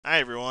Hi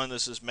everyone,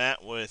 this is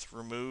Matt with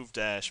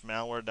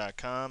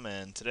remove-malware.com,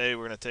 and today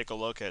we're going to take a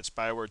look at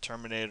Spyware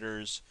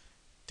Terminator's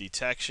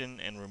detection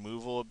and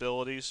removal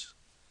abilities.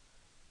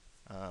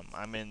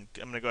 I'm going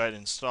to go ahead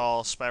and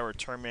install Spyware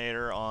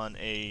Terminator on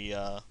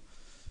a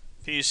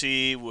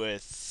PC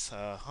with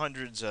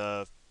hundreds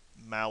of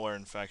malware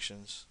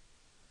infections,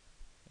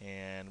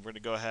 and we're going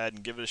to go ahead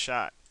and give it a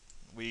shot.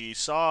 We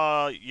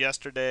saw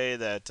yesterday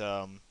that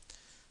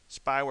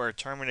Spyware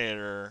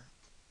Terminator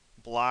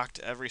blocked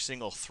every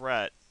single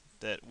threat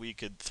that we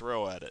could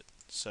throw at it.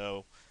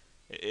 So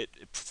it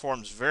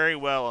performs very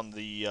well on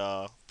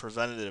the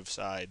preventative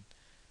side.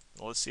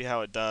 Let's see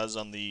how it does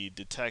on the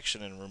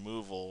detection and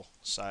removal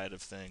side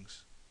of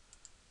things.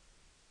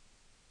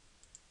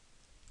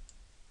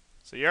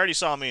 So you already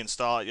saw me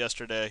install it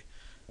yesterday.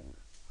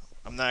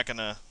 I'm not going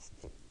to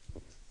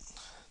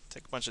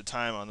take a bunch of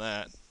time on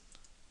that.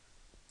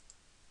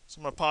 So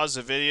I'm going to pause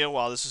the video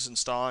while this is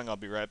installing. I'll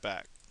be right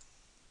back.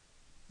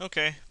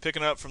 Okay,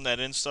 picking up from that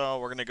install,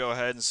 we're going to go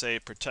ahead and say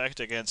protect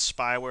against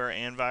spyware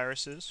and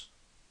viruses.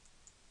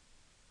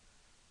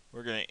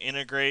 We're going to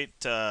integrate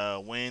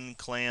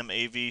WinClam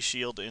AV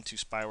Shield into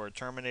Spyware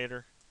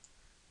Terminator.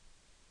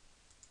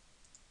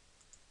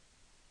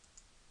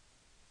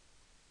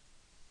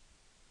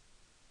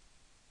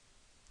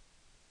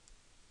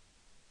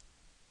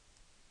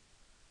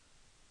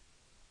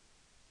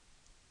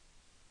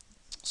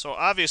 So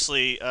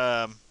obviously,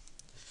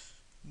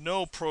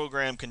 no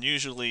program can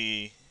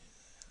usually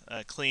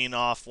clean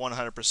off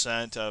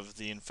 100% of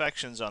the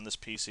infections on this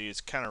PC.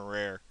 It's kind of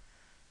rare.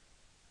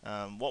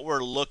 What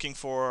we're looking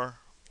for,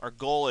 our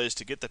goal is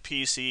to get the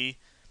PC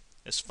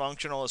as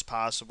functional as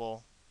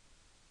possible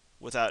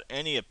without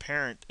any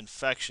apparent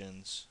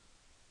infections.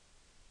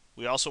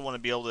 We also want to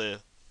be able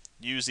to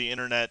use the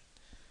internet,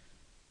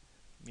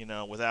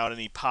 without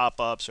any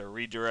pop-ups or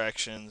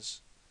redirections.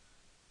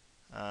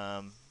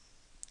 Um,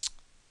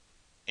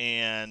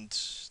 and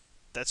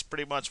that's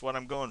pretty much what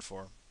I'm going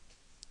for.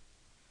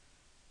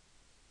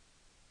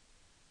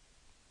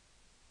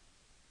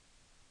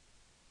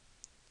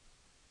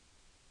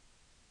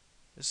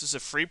 This is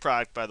a free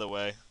product, by the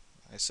way.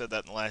 I said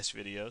that in the last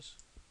videos.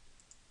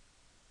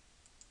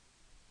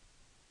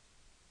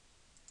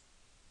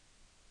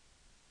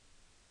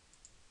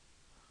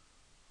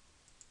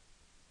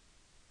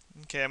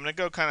 Okay, I'm gonna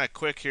go kind of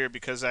quick here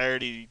because I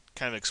already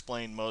kind of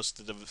explained most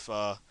of the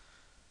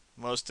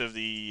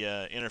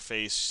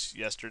interface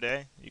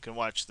yesterday. You can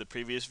watch the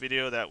previous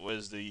video. That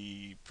was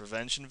the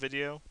prevention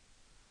video.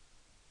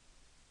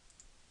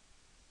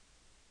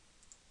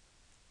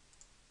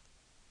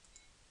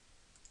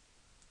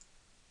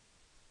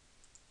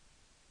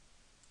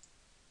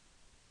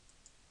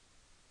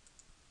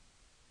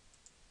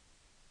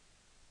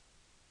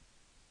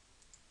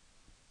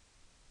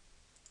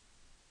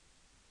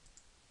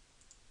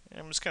 And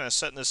I'm just kind of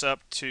setting this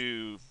up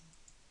to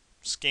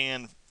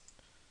scan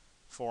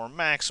for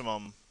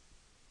maximum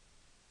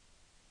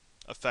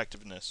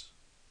effectiveness.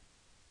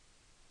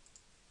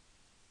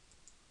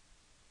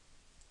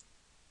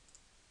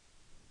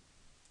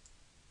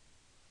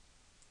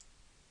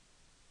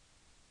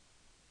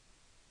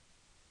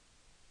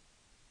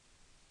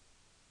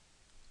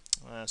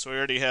 So we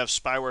already have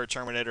Spyware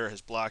Terminator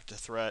has blocked a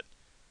threat.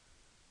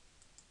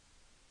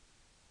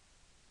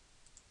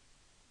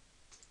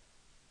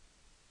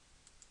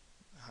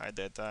 Hide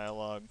that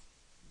dialog.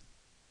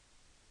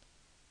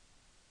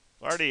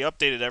 Already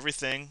updated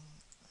everything.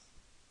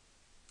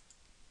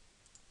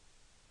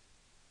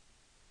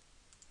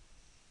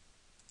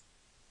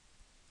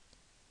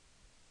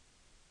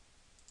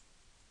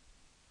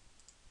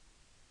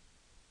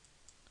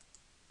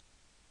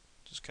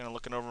 Just kind of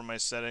looking over my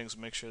settings,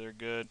 make sure they're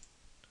good.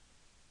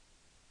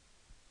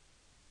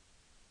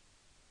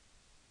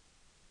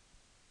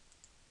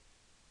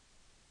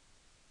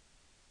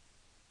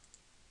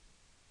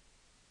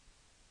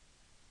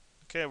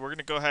 Okay, we're going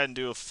to go ahead and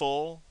do a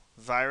full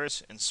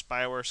virus and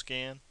spyware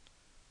scan.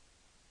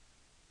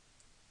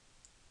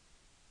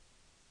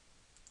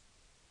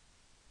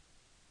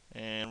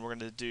 And we're going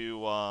to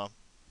do all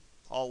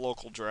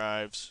local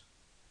drives.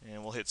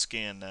 And we'll hit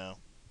scan now.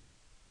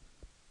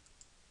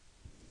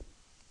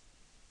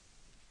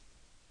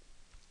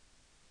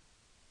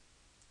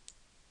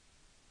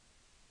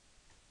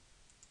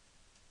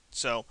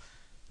 So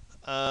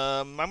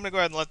I'm going to go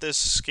ahead and let this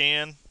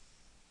scan.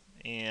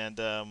 And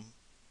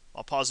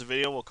I'll pause the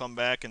video. We'll come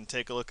back and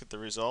take a look at the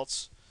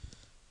results.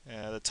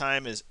 The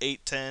time is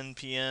 8:10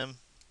 p.m.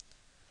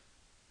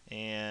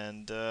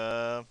 And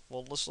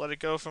we'll just let it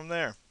go from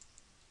there.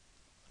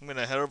 I'm going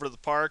to head over to the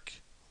park,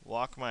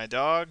 walk my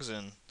dogs,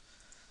 and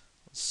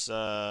let's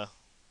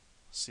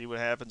see what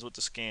happens with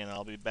the scan.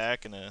 I'll be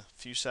back in a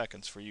few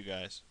seconds for you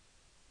guys.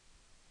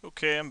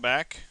 Okay, I'm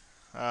back.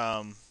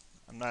 I'm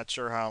not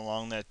sure how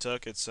long that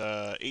took. It's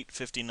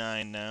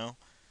 8:59 now,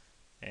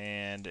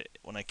 and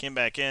when I came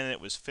back in, it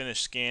was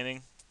finished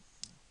scanning.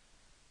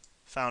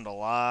 Found a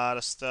lot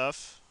of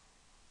stuff.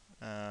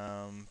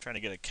 Trying to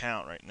get a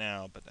count right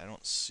now, but I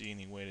don't see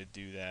any way to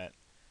do that.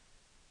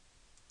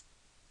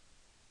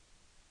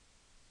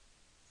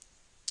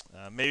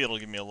 Maybe it'll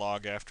give me a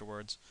log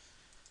afterwards.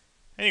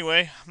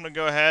 Anyway, I'm going to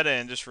go ahead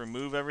and just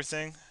remove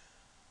everything.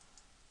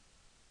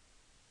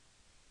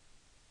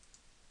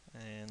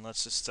 And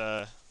let's just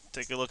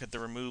take a look at the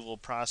removal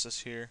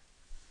process here.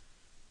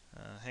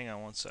 Hang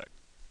on one sec.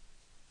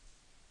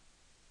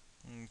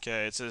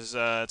 Okay, it says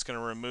it's going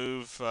to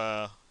remove,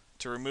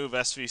 to remove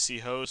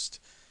SVC host,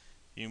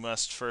 you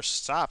must first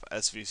stop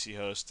SVC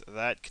host.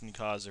 That can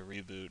cause a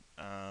reboot.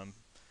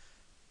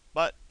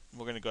 But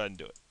we're going to go ahead and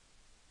do it.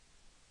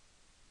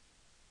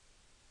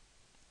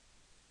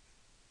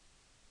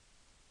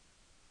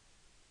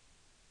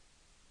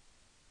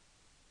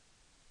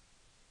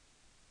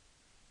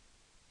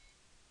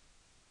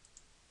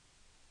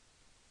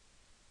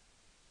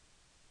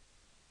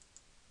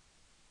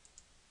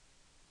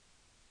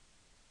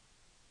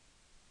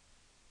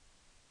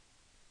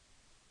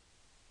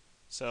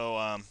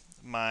 So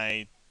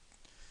my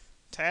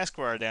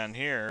taskbar down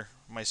here,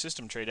 my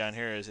system tray down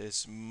here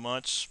is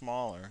much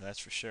smaller, that's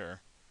for sure.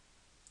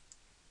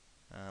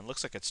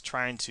 Looks like it's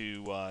trying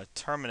to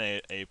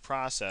terminate a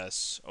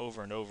process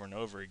over and over and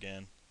over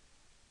again.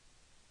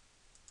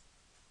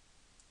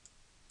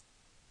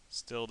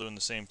 Still doing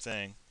the same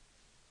thing.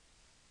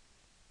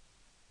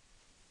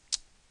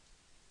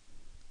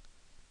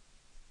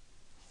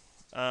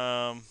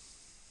 Um,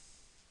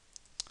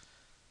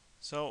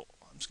 so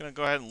I'm just going to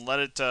go ahead and let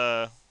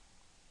it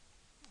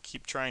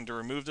keep trying to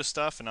remove this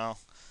stuff, and I'll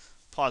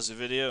pause the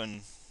video,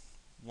 and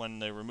when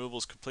the removal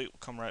is complete, we'll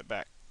come right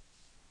back.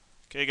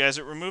 Okay guys,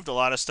 it removed a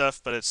lot of stuff,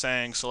 but it's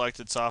saying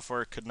selected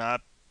software could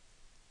not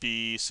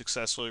be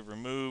successfully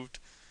removed.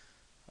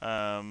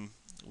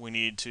 We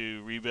need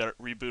to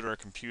reboot our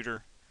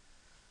computer.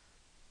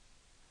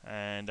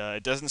 And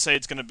it doesn't say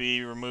it's going to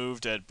be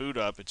removed at boot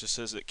up, it just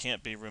says it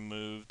can't be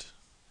removed.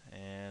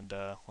 And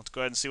let's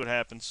go ahead and see what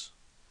happens.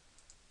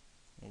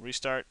 We'll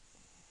restart,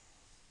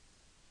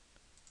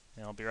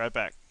 and I'll be right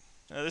back.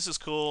 This is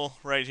cool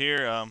right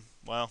here.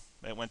 Well,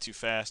 it went too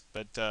fast,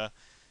 but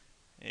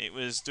it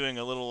was doing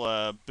a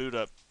little boot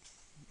up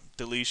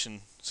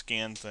deletion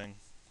scan thing.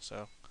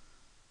 So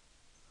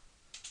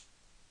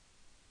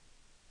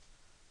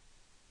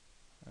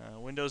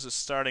Windows is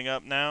starting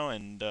up now,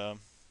 and I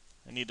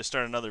need to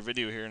start another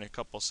video here in a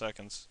couple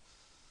seconds.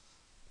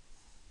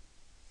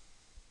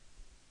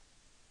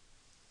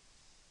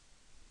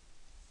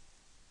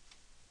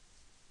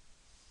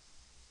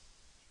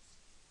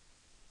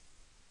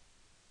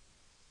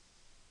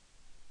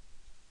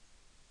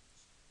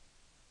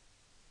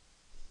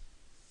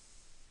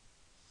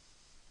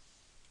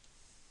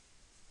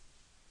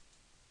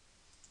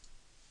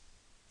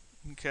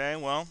 Okay,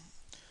 well,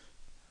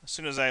 as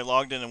soon as I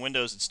logged into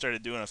Windows, it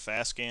started doing a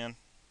fast scan.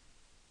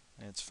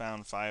 It's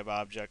found 5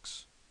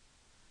 objects.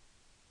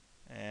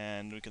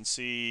 And we can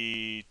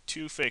see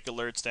 2 fake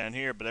alerts down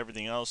here, but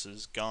everything else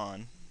is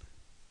gone.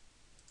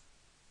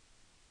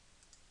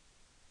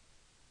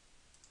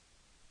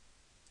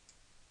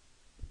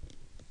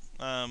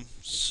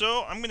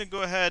 So I'm going to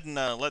go ahead and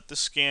let this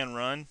scan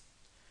run. And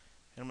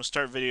I'm going to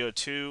start video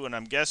 2, and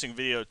I'm guessing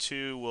video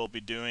 2 will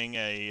be doing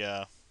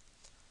a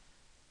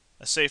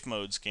safe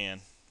mode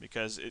scan,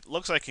 because it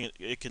looks like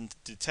it can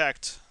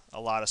detect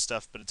a lot of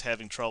stuff, but it's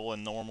having trouble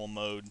in normal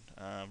mode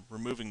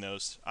removing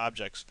those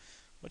objects,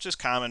 which is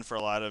common for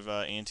a lot of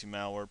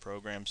anti-malware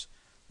programs.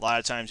 A lot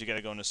of times you got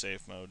to go into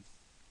safe mode.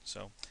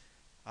 So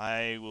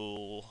I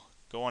will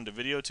go on to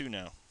video 2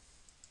 now.